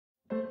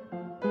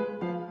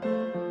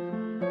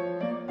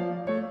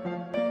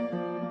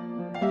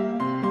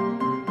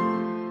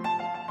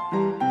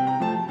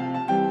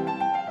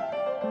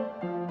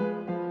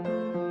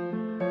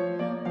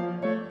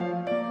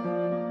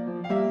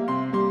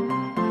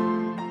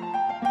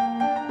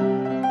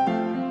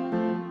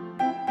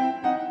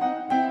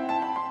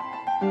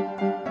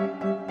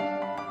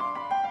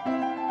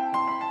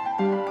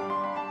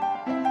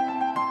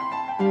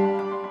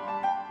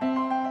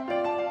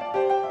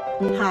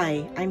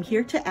I'm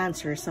here to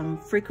answer some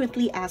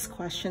frequently asked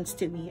questions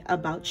to me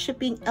about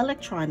shipping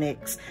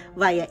electronics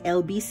via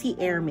LBC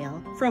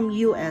airmail from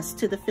US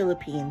to the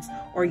Philippines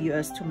or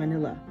US to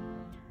Manila.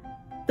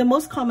 The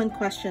most common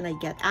question I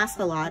get asked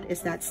a lot is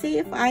that, say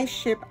if I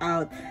ship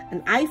out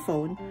an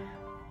iPhone,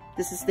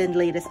 this is the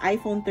latest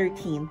iPhone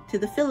 13, to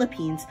the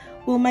Philippines,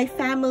 will my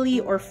family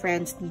or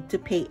friends need to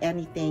pay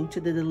anything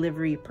to the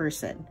delivery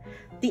person?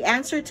 The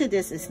answer to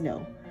this is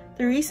no.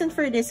 The reason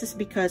for this is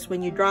because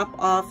when you drop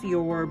off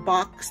your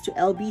box to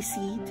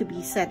LBC to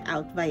be sent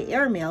out via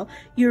airmail,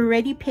 you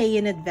already pay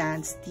in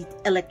advance the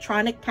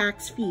electronic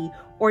tax fee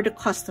or the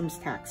customs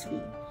tax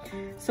fee.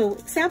 So,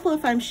 example,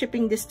 if I'm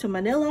shipping this to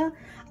Manila,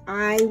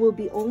 I will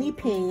be only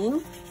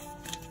paying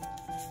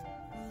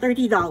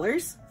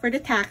 $30 for the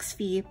tax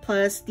fee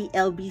plus the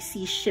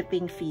LBC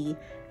shipping fee,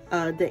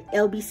 the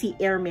LBC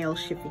airmail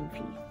shipping fee.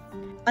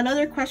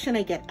 Another question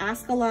I get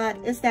asked a lot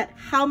is that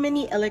how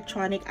many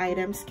electronic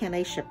items can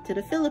I ship to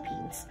the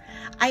Philippines?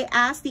 I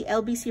asked the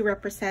LBC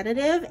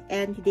representative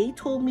and they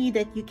told me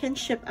that you can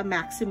ship a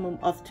maximum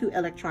of 2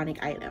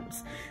 electronic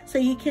items. So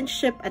you can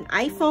ship an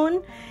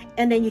iPhone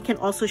and then you can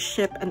also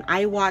ship an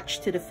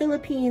iWatch to the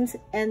Philippines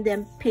and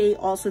then pay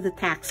also the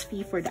tax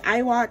fee for the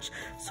iWatch.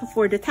 So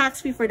for the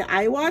tax fee for the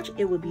iWatch,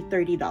 it would be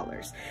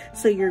 $30.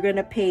 So you're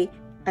gonna pay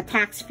a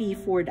tax fee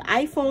for the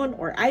iPhone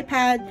or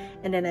iPad,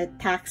 and then a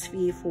tax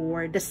fee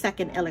for the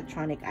second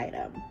electronic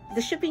item.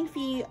 The shipping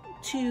fee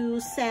to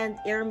send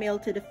airmail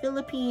to the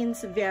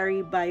Philippines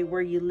vary by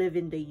where you live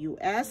in the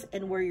US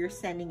and where you're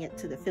sending it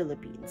to the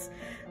Philippines.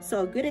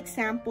 So a good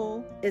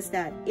example is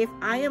that if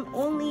I am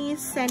only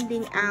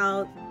sending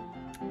out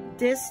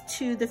this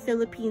to the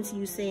Philippines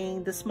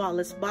using the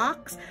smallest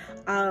box,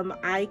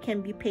 I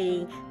can be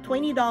paying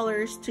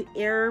 $20 to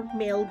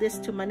airmail this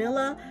to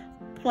Manila,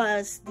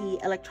 plus the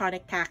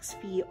electronic tax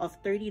fee of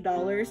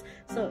 $30.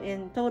 So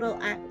in total,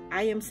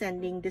 I am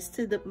sending this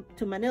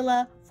to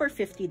Manila for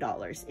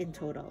 $50 in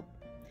total.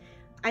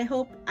 I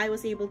hope I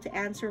was able to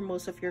answer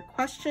most of your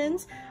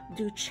questions.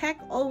 Do check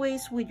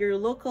always with your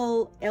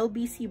local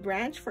LBC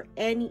branch for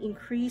any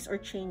increase or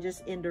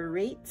changes in the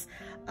rates.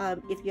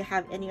 If you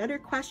have any other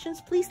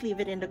questions, please leave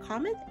it in the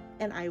comment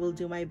and I will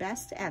do my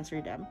best to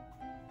answer them.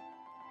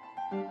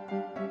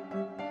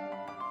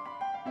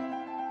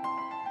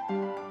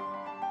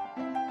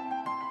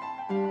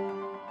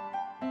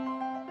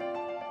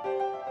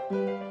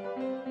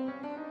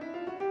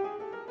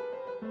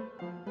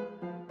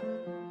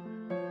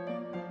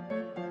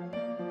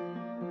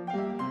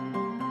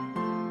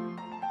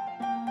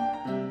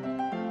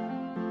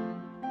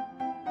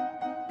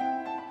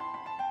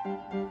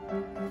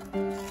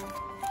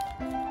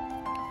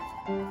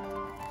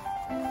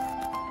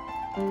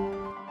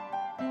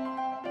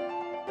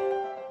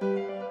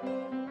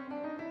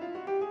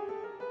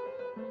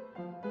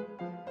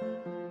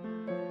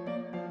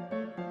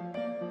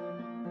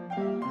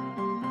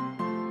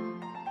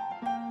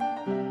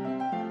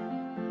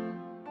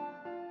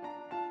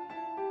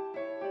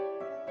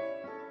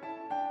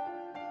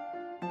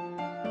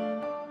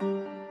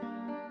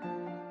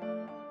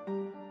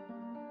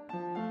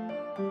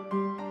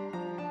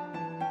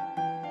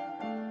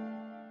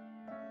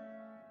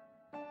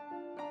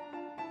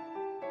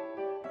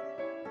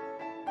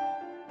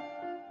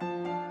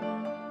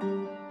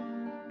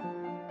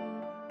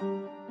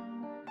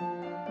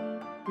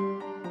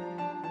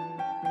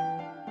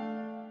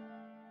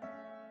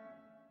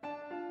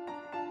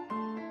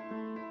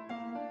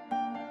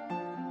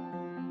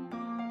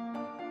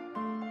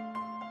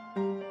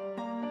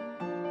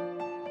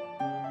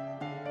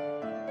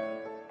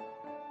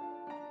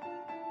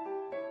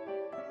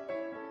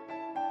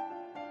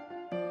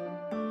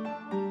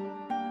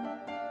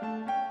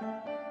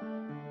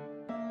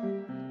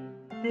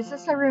 This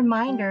is a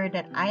reminder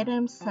that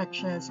items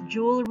such as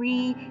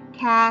jewelry,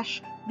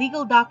 cash,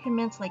 legal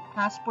documents like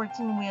passports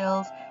and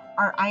wills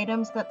are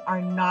items that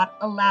are not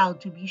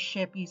allowed to be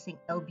shipped using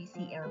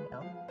LBC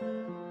airmail.